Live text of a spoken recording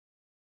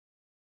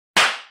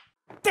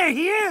doctor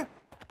here?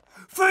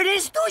 For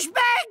this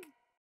douchebag?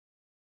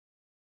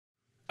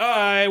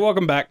 Alright,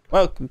 welcome back.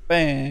 Welcome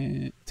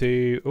back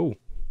to...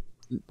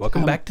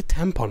 welcome back to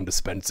Tampon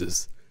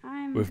Dispensers.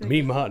 With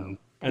me, Martin,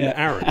 and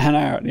Aaron. And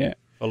Aaron, yeah.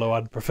 Although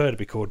I'd prefer to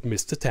be called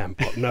Mr.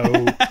 Tampon. No.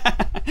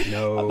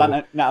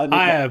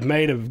 I have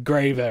made a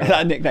grave error.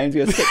 That nickname's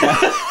gonna stick now.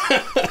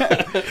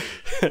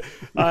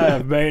 I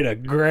have made a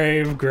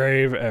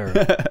grave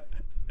error.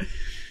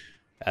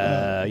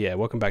 Yeah,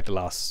 welcome back to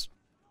Last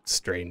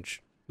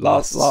Strange.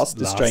 Last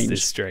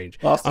is Strange.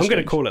 I'm going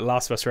to call it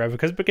Last of Us Forever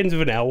because it begins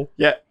with an L.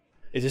 Yeah.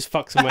 It just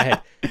fucks in my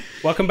head.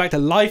 Welcome back to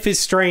Life is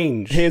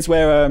Strange. Here's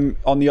where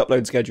on the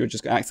upload schedule,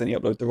 just accidentally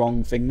upload the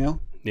wrong thing now.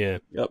 Yeah.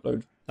 You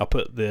upload. I'll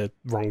put the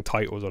wrong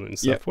titles on it and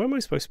stuff. Yep. What am I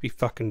supposed to be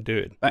fucking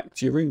doing? Back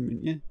to your room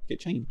and yeah, get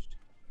changed.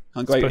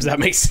 Can't go I suppose that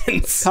makes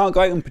sense. Can't go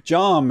out in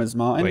pyjamas,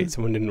 Martin. Wait,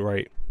 someone didn't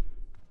write.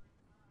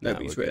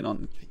 Nobody's written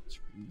on Kate's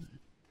room.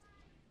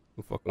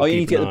 Oh, you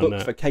need to get the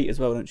book for Kate as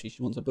well, don't she?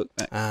 She wants a book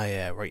back. Ah,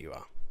 yeah, right you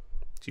are.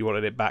 She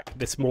wanted it back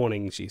this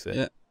morning, she said.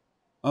 Yeah.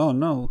 Oh,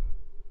 no.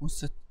 What's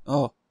that?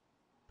 Oh.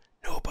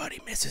 Nobody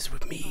messes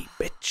with me,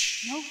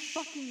 bitch. No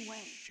fucking way.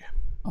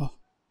 Oh.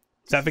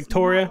 Is that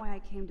Victoria? Why I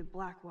came to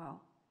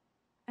Blackwell.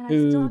 And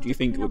Who I still have do you to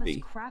think it clean would all be?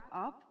 this crap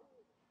up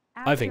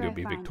I think it after would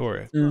be found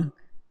Victoria. Kate's book.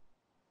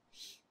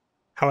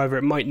 However,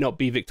 it might not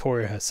be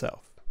Victoria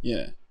herself.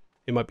 Yeah.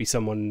 It might be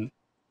someone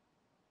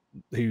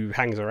who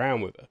hangs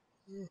around with her.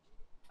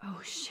 Oh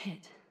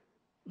shit.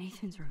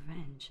 Nathan's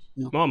revenge.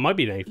 Well, it might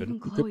be Nathan. Even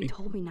Chloe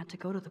told me not to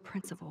go to the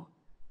principal.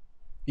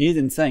 He is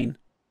insane.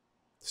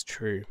 It's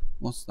true.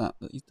 What's that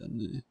he's done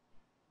there?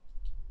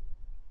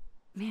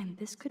 Man,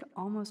 this could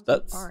almost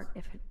That's- be art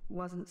if it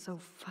wasn't so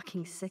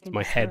fucking sick and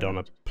My head on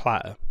a disturbed.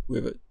 platter.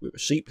 With a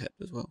sheep head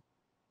as well.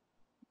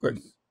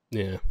 Gross.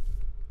 Yeah.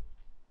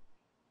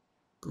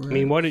 Gross. I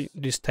mean, why don't you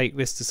just take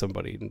this to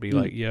somebody and be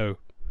like, yo.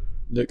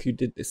 Look who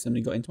did this.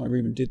 Somebody got into my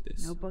room and did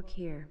this. No book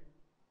here.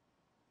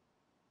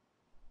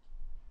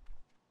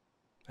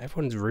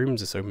 Everyone's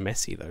rooms are so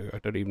messy, though. I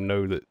don't even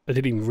know that. I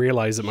didn't even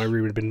realize that my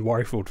room had been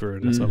rifled through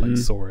unless I like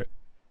saw it.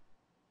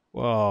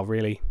 Wow,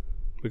 really?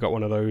 We got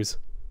one of those.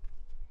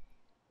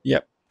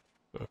 Yep.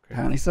 Okay.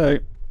 Apparently so.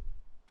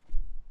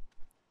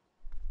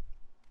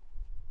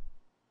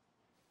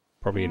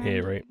 Probably in here,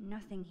 And right?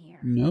 Nothing here.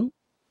 No.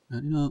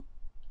 Apparently not.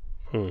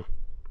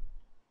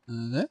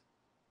 There.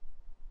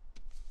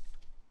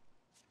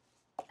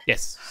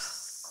 Yes.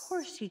 Of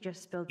course she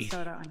just spilled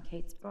soda on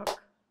Kate's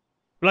book.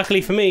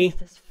 Luckily for me.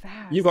 This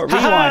fast. You've got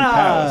rewind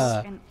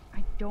powers. And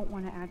I don't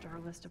want to add to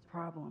our list of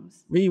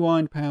problems.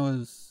 Rewind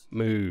powers.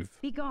 Move.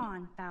 Be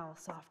gone, foul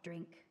soft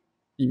drink.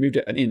 You moved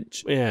it an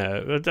inch. Yeah,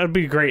 that'd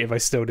be great if I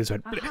still just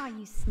went. Aha,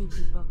 you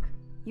sneaky book.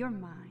 You're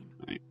mine.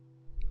 Right.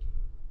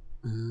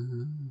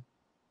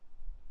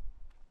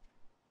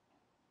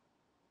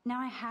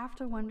 Now I have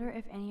to wonder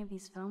if any of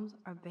these films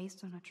are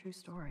based on a true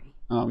story.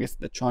 Oh, I guess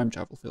the time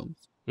travel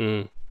films.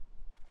 Mm.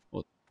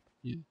 Or,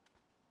 yeah.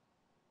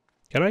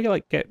 Can I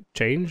like get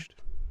changed?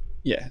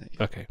 Yeah.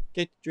 Okay.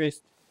 Get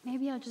dressed.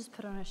 Maybe I'll just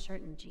put on a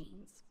shirt and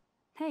jeans.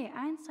 Hey,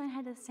 Einstein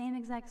had the same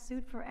exact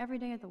suit for every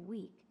day of the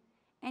week,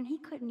 and he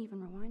couldn't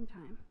even rewind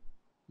time.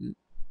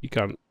 You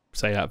can't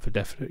say that for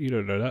definite. You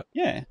don't know that.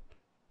 Yeah.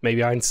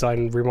 Maybe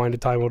Einstein rewinded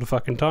time all the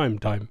fucking time.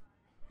 Time.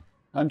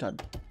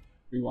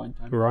 Rewind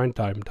time. Rewind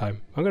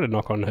time. I'm gonna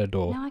knock on her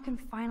door. Now I can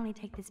finally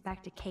take this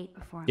back to Kate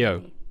before I'm Yo.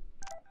 late.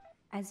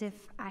 As if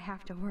I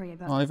have to worry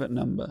about Private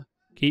number.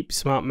 Keep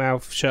smart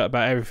mouth shut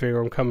about everything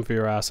or I'm coming for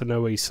your ass. I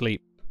know where you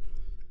sleep.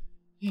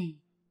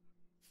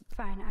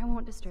 Fine, I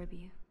won't disturb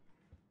you.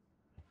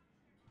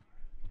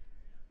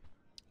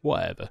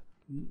 Whatever.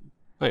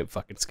 I ain't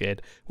fucking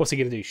scared. What's he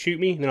gonna do? Shoot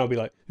me? And then I'll be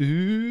like,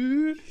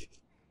 ooh.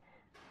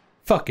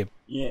 Fuck him.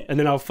 Yeah. And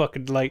then I'll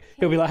fucking like,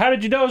 he'll be like, how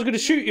did you know I was gonna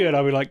shoot you? And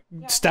I'll be like,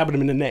 stabbing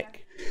him in the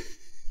neck.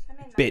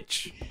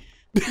 Bitch.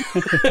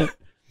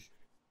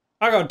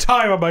 I got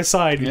time on my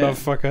side, you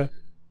motherfucker.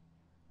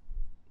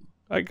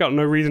 I got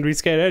no reason to be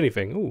scared of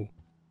anything. Ooh.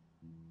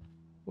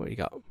 What you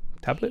got?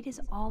 Tablet? Kate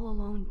is all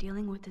alone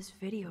dealing with this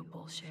video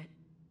bullshit.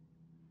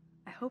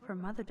 I hope her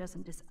mother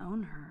doesn't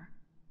disown her.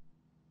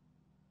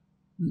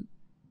 I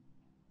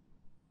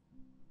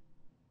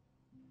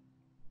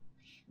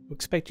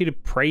expect you to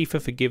pray for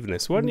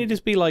forgiveness. Why don't you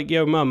just be like,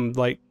 yo, mum,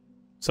 like,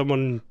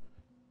 someone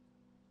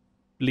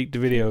leaked a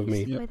video of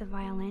me. Play the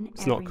violin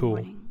It's not every cool.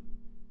 morning.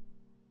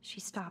 She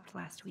stopped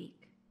last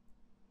week.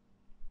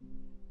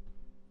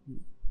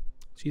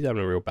 She's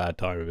having a real bad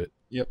time of it.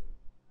 Yep.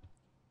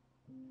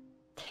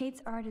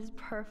 Kate's art is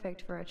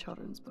perfect for a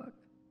children's book.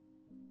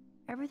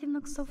 Everything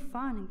looks so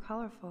fun and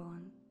colorful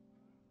and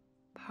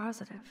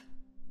positive.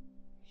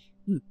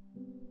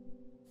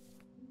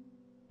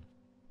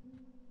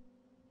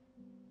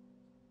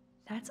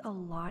 That's a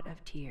lot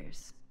of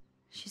tears.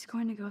 She's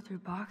going to go through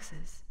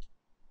boxes.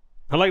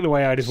 I like the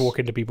way I just walk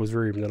into people's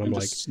rooms and I'm And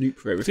like, just snoop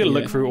for I'm everything. gonna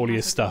look yeah. through all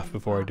your stuff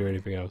before I do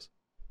anything else.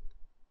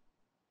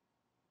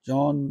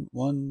 John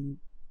 1:5?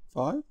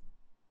 Oh,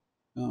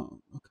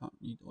 I can't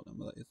read what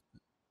number that is.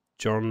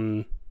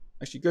 John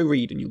Actually, go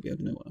read and you'll be able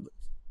to know what number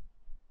it is.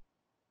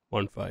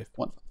 1:5.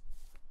 1:5.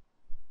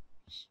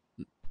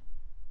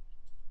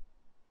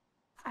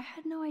 I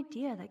had no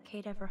idea that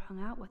Kate ever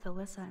hung out with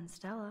Alyssa and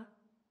Stella.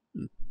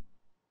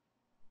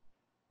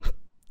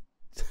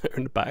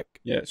 In the back.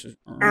 Yeah, it's just.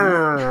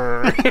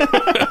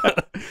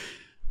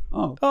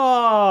 Oh,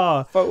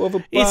 Oh, photo of a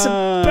bun. it's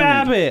a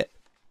babbit.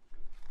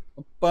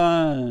 A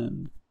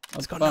bun.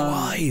 It's got no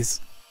eyes.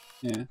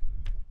 Yeah.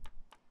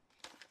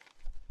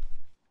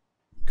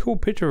 Cool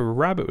picture of a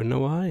rabbit with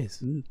no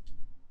eyes.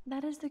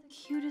 That is the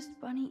cutest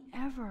bunny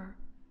ever.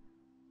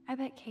 I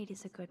bet Kate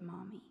is a good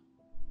mommy.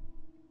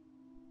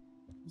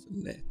 There's a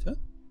letter.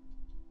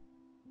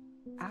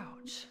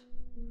 Ouch.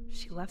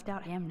 She left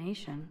out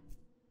Damnation.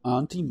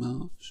 Auntie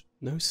Marsh.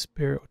 No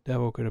spirit or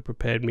devil could have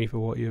prepared me for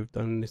what you have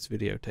done in this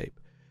videotape.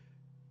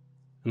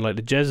 And like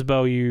the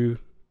Jezebel you...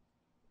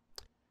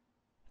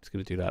 Just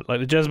gonna do that. Like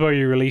the Jezebel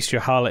you released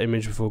your harlot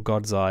image before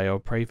God's eye. I'll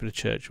pray for the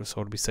church your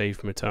soul to be saved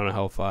from eternal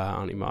hellfire,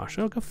 Auntie Marsh.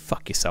 Oh, go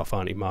fuck yourself,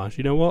 Auntie Marsh.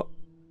 You know what?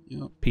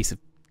 Yep. Piece of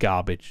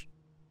garbage.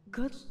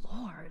 Good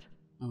lord.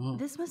 Oh.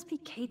 This must be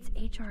Kate's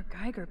H.R.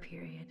 Geiger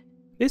period.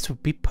 This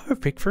would be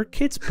perfect for a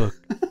kid's book.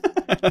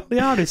 The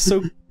art is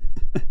so...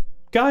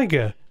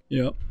 Geiger.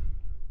 Yep.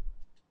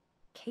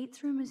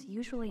 Kate's room is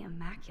usually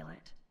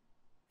immaculate.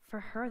 For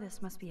her,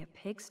 this must be a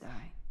pigsty.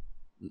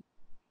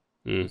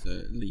 There's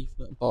a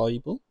leaflet, a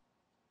Bible.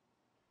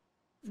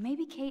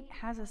 Maybe Kate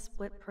has a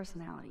split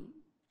personality.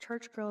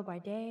 Church girl by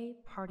day,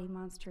 party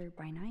monster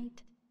by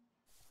night.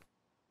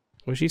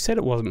 Well, she said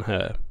it wasn't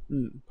her.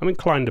 I'm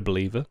inclined to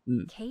believe her.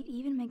 Kate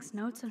even makes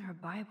notes in her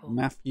Bible.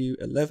 Matthew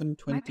My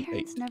 11:28.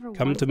 parents never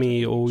Come wanted to me,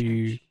 be in all church.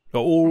 you, I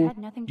all had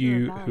nothing to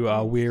you rebel who are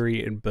against.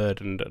 weary and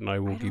burdened, and I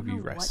will I don't give you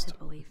know rest. what to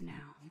believe now.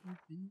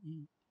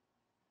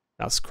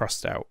 That's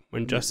crossed out.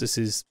 When justice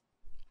is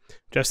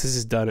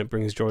done, it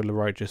brings joy to the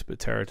righteous, but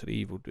terror to the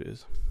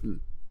evildoers.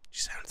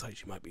 She sounds like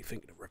she might be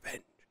thinking of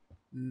revenge.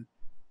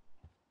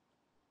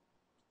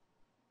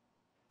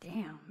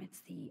 Damn,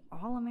 it's the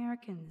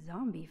all-American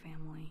zombie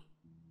family.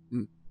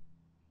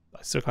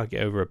 I still can't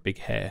get over her big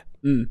hair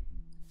The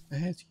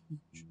hair's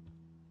huge.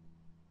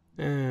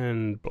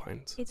 and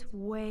blinds. It's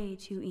way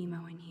too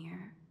emo in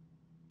here.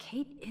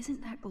 Kate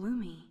isn't that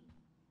gloomy.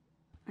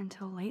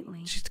 Until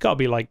lately. She's got to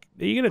be like,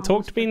 "Are you going to talk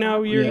Almost to me forgot now?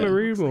 what You're in Kate the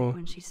looks room, like or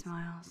when she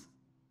smiles.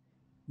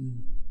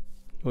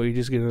 are you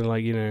just going to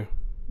like, you know?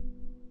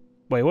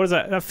 Wait, what does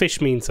that? That fish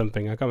means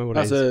something. I can't remember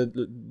what That's it is.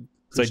 a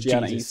It's like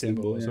Christianity Jesus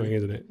symbol or yeah. something,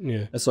 isn't it?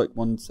 Yeah. That's like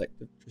one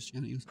sect of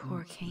Christianity. Or something.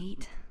 Poor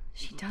Kate.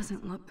 She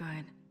doesn't look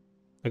good.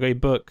 I got your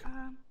book.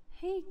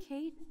 Hey,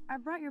 Kate. I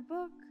brought your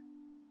book.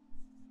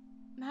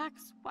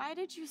 Max, why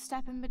did you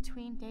step in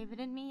between David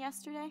and me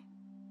yesterday?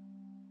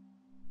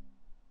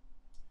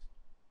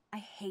 I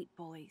hate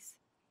bullies.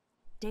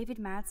 David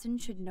Madsen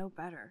should know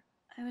better.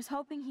 I was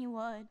hoping he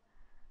would.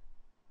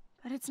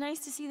 But it's nice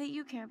to see that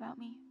you care about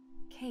me.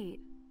 Kate,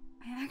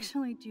 I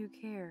actually do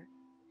care.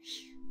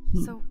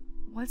 So,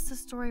 what's the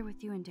story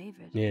with you and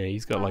David? Yeah,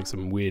 he's got like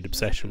some weird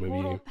obsession with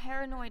Total you.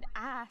 paranoid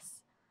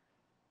ass.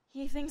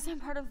 He thinks I'm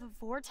part of the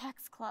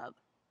Vortex Club.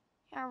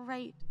 Yeah,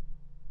 right.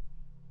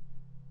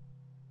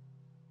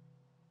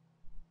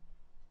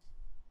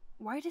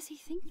 Why does he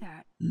think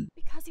that?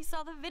 Because he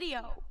saw the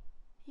video.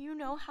 You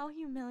know how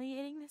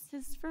humiliating this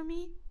is for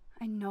me?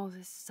 I know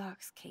this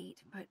sucks, Kate,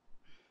 but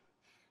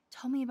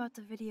tell me about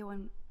the video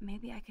and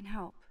maybe I can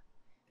help.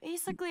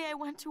 Basically, I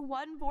went to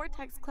one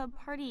Vortex Club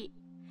party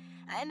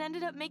and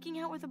ended up making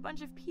out with a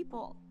bunch of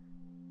people.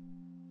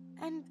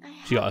 And I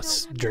She got had a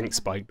no memory drink of it.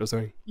 spiked or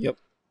something. Yep.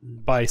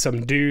 By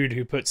some dude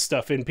who puts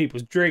stuff in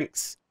people's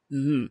drinks.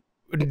 And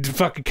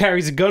fucking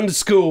carries a gun to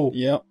school.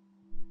 Yep.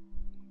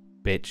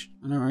 Bitch.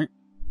 I know, right?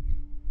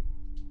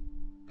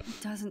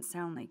 It doesn't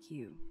sound like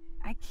you.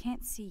 I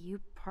can't see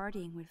you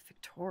partying with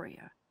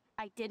Victoria.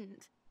 I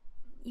didn't.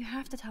 You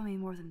have to tell me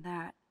more than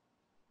that.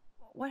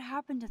 What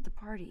happened at the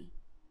party?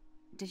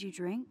 Did you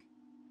drink?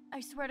 I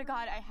swear to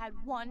God, I had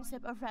one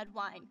sip of red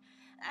wine,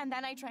 and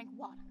then I drank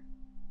water.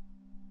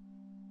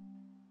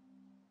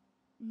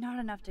 Not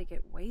enough to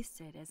get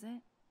wasted, is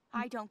it?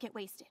 I don't get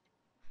wasted.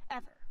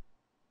 Ever.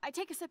 I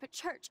take a sip at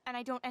church, and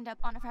I don't end up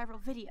on a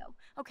viral video,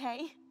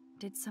 okay?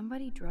 Did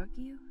somebody drug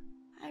you?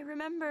 I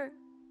remember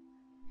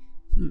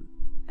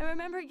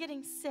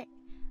getting sick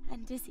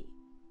and dizzy.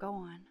 Go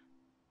on.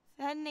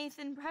 Then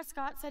Nathan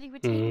Prescott said he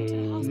would take me to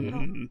the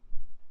hospital.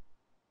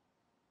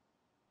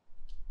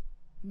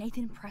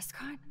 Nathan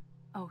Prescott?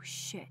 Oh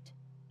shit.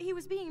 He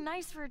was being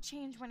nice for a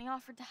change when he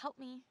offered to help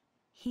me.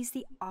 He's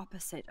the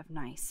opposite of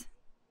nice.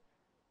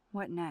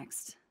 What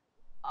next?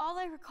 All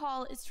I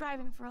recall is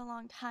driving for a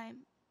long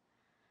time.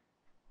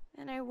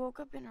 Then I woke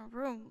up in a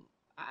room.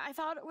 I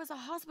thought it was a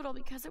hospital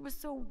because it was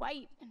so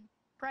white and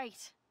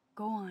bright.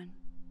 Go on.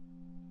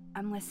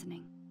 I'm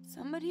listening.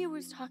 Somebody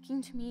was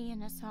talking to me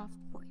in a soft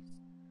voice.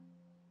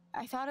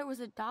 I thought it was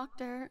a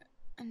doctor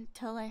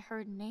until I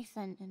heard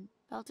Nathan and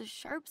felt a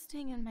sharp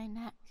sting in my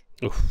neck.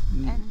 Oof.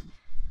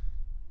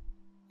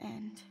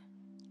 And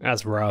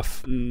That's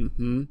rough.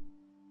 And?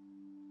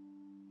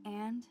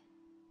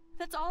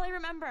 that's all I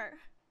remember.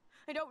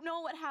 I don't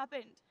know what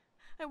happened.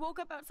 I woke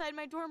up outside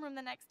my dorm room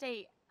the next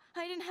day.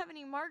 I didn't have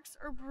any marks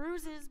or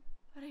bruises,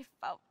 but I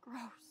felt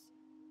gross.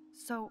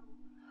 So,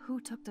 Who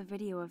took the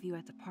video of you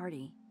at the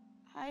party?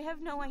 I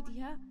have no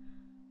idea.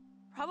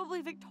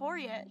 Probably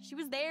Victoria. She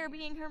was there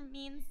being her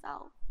mean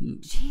self.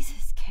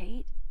 Jesus,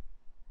 Kate.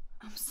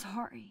 I'm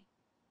sorry.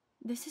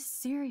 This is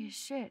serious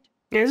shit.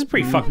 Yeah, this is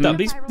pretty fucked up.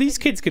 These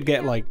kids could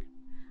get like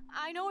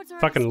I know it's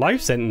fucking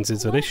life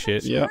sentences for this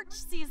shit. Yeah. Church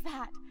sees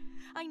that.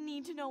 I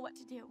need to know what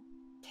to do.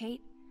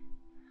 Kate,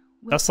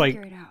 we'll That's like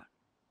figure it out. I'll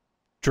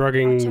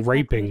drugging, check back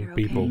raping later,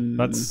 okay? people.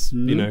 That's,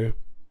 you know.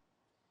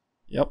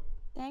 Yep.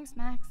 Thanks,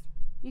 Max.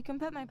 You can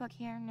put my book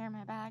here near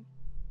my bag.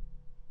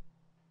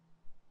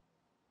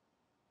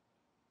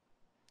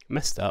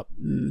 Messed up.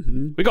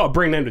 Mm-hmm. We gotta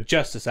bring them to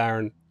justice,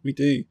 Aaron. We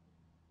do.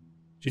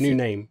 It's your new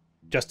name.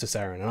 Justice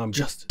Aaron. And I'm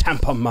Justice.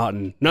 Tampon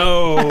Martin.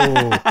 No!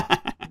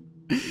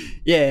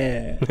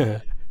 Yeah.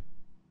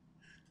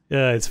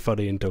 Yeah, it's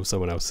funny until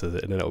someone else says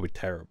it, and then it'll be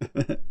terrible.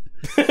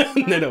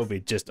 And then it'll be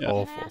just Yeah. Can I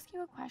awful. ask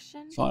you a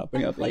question? Fine, I'll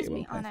bring it And up later please when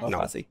be we play honest. Final No.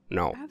 Fantasy.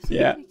 No. Absolutely,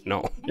 Yeah. Kate.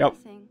 No. Yep.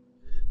 Anything.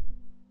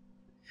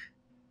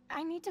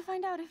 I need to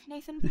find out if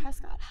Nathan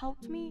Prescott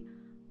helped me.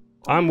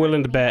 I'm or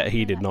willing to hurt me bet on he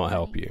the did that not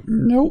help night. you.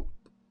 Nope.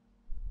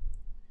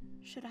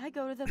 Should I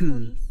go to the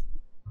police?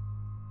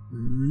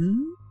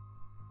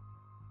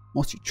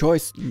 What's your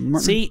choice?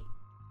 See,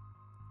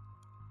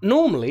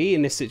 normally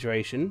in this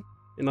situation,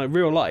 in like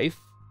real life,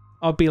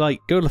 I'd be like,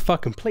 go to the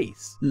fucking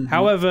police. Mhm.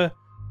 However,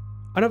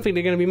 I don't think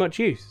they're going to be much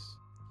use.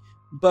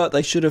 But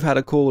they should have had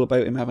a call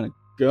about him having a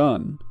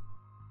gun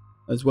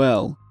as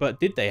well. But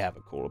did they have a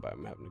call about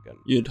him having a gun?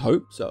 You'd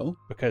hope so.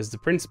 Because the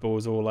principal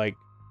was all like,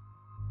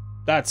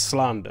 that's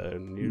slander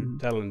and you're Mhm.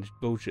 telling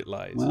bullshit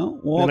lies. Well,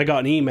 And what? then I got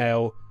an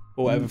email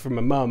or whatever from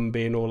a mum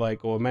being all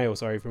like, or a mail,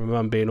 sorry, from a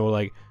mum being all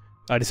like,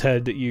 I just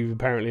heard that you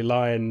apparently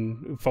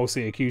lying,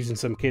 falsely accusing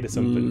some kid or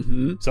something.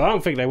 Mhm. So I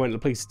don't think they went to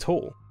the police at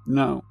all.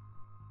 No.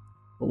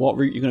 But what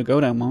route are you going to go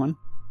down, man?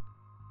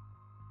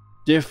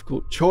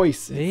 Difficult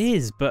choice. It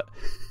is, but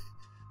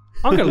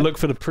I'm going to look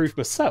for the proof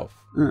myself.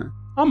 Uh,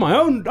 I'm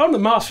the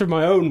master of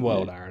my own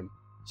world, Aaron.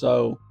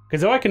 So.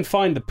 Because if I can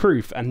find the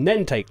proof and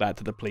then take that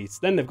to the police,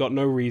 then they've got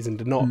no reason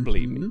to not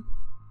believe me. Mhm.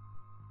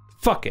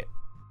 Fuck it.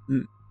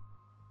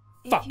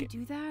 Fuck If you it.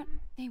 do that,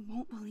 they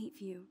won't believe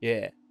you.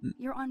 Yeah.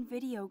 You're on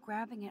video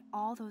grabbing at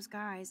all those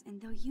guys,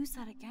 and they'll use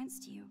that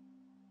against you.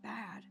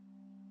 Bad.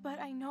 But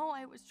I know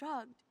I was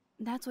drugged.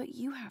 That's what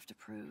you have to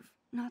prove,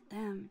 not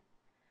them.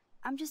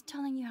 I'm just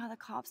telling you how the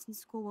cops in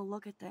school will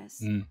look at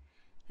this. Mm.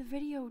 The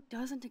video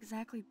doesn't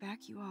exactly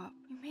back you up.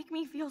 You make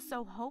me feel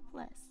so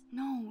hopeless.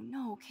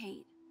 No,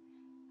 Kate.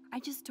 I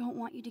just don't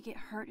want you to get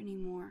hurt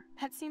anymore.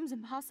 That seems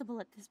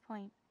impossible at this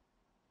point.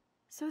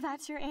 So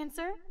that's your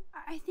answer?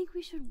 I think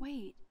we should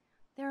wait.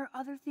 There are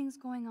other things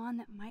going on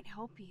that might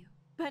help you.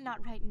 But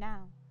not right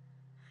now.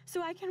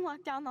 So I can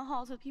walk down the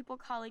halls with people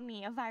calling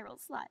me a viral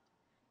slut.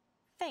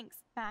 Thanks,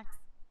 Max.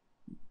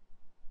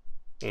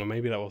 Well,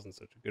 maybe that wasn't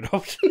such a good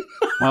option.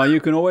 Well, you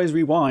can always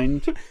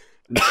rewind.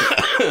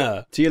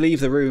 Till you leave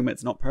the room,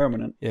 it's not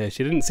permanent. Yeah,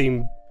 she didn't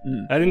seem...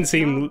 Mm. That didn't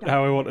seem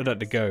how I wanted that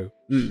to go.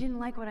 She didn't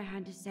like what I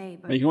had to say,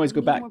 but But you can always we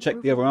go need back, more check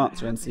proof the other of what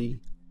answer and happened. see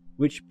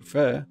which you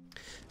prefer.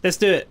 Let's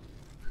do it.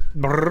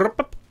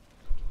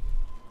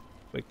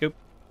 Wait,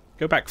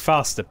 go back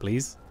faster,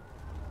 please.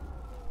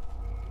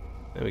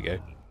 There we go.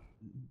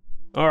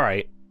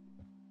 Alright.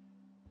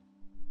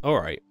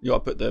 Alright. You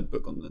gotta put the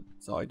book on the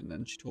side and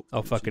then she talks.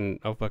 I'll fucking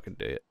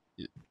do it.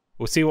 Yeah.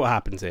 We'll see what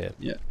happens here.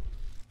 Yeah.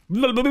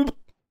 Go to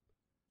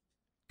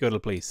the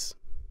police.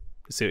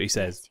 See what he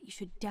says. Yes, you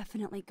should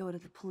definitely go to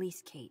the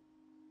police, Kate.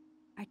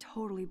 I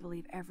totally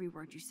believe every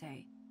word you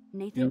say.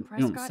 Nathan You don't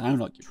Prescott sound is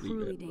like you believe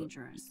truly it, but-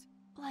 dangerous.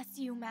 Bless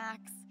you,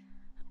 Max.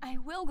 I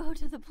will go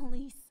to the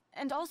police.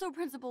 And also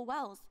Principal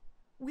Wells.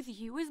 With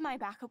you as my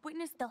backup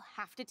witness, they'll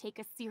have to take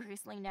us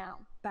seriously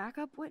now.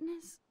 Backup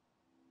witness?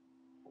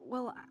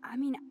 Well, I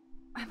mean,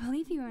 I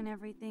believe you in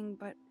everything,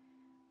 but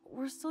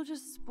we're still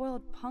just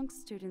spoiled punk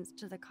students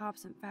to the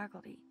cops and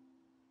faculty.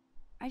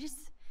 I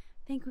just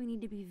think we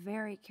need to be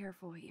very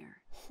careful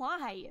here.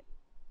 Why?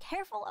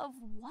 Careful of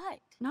what?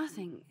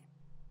 Nothing.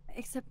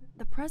 Except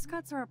the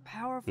Prescotts are a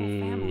powerful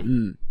family.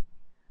 Mm.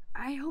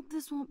 I hope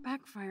this won't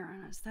backfire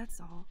on us, that's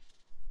all.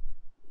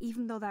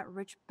 Even though that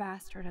rich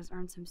bastard has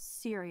earned some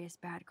serious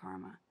bad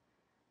karma.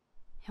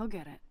 He'll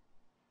get it.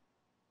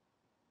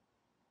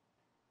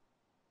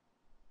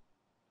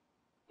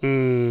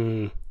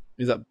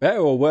 Is that better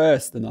or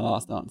worse than the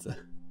last answer?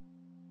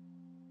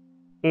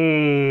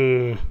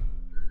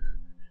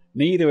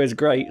 Neither is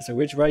great, so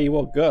which way you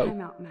will go?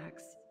 Time out,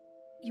 Max.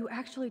 You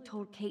actually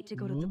told Kate to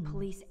go to the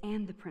police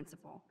and the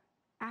principal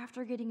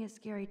after getting a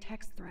scary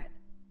text threat.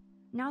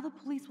 Now the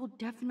police will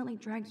definitely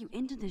drag you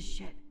into this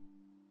shit.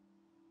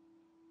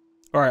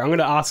 Alright, I'm going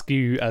to ask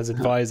you as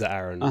advisor,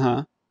 Aaron.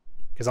 Uh-huh.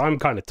 Because I'm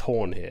kind of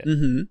torn here.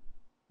 Mm-hmm.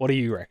 What do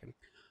you reckon?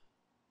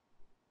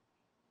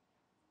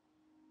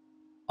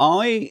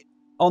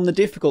 On the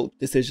difficult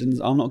decisions,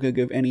 I'm not going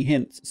to give any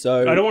hints.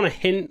 So I don't want a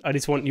hint, I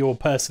just want your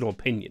personal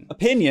opinion.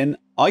 opinion,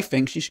 I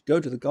think she should go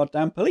to the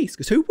goddamn police,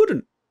 because who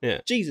wouldn't? Yeah.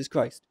 Jesus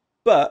Christ.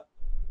 But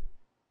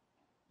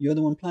you're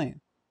the one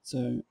playing.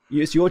 So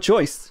it's your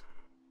choice.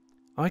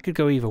 I could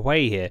go either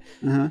way here.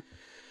 Uh-huh.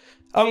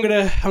 I'm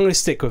gonna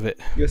stick with it.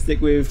 You'll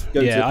stick with.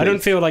 Yeah, I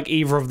don't feel like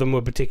either of them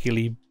were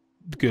particularly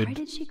Why good.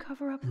 did she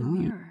cover up the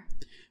mirror?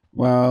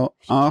 Well,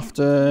 She can't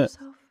after believe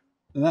herself.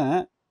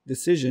 that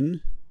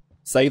decision,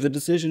 save the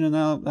decision, and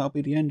that'll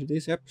be the end of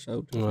this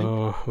episode. I think.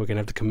 Oh, we're gonna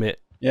have to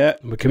commit. Yeah,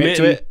 We're commit committing.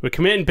 to it. We're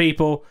committing,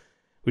 people.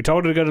 We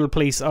told her to go to the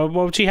police. Oh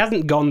well, she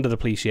hasn't gone to the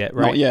police yet,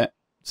 right? Not yet.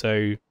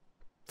 So,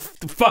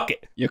 fuck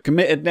it. You're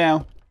committed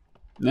now.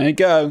 There you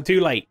go. Too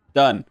late.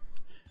 Done.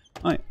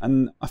 Right,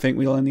 and I think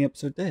we'll end the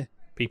episode there.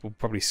 People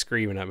probably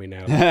screaming at me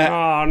now.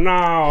 Oh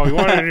no!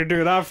 What did you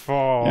do that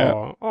for?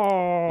 Yeah.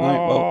 Oh,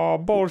 Right, well,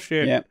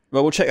 bullshit. Yeah.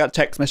 Well, we'll check that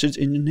text message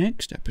in the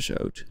next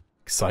episode.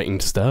 Exciting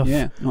stuff.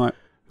 Yeah. All right.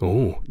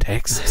 Oh,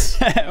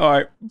 texts. All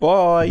right.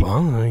 Bye.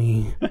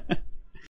 Bye.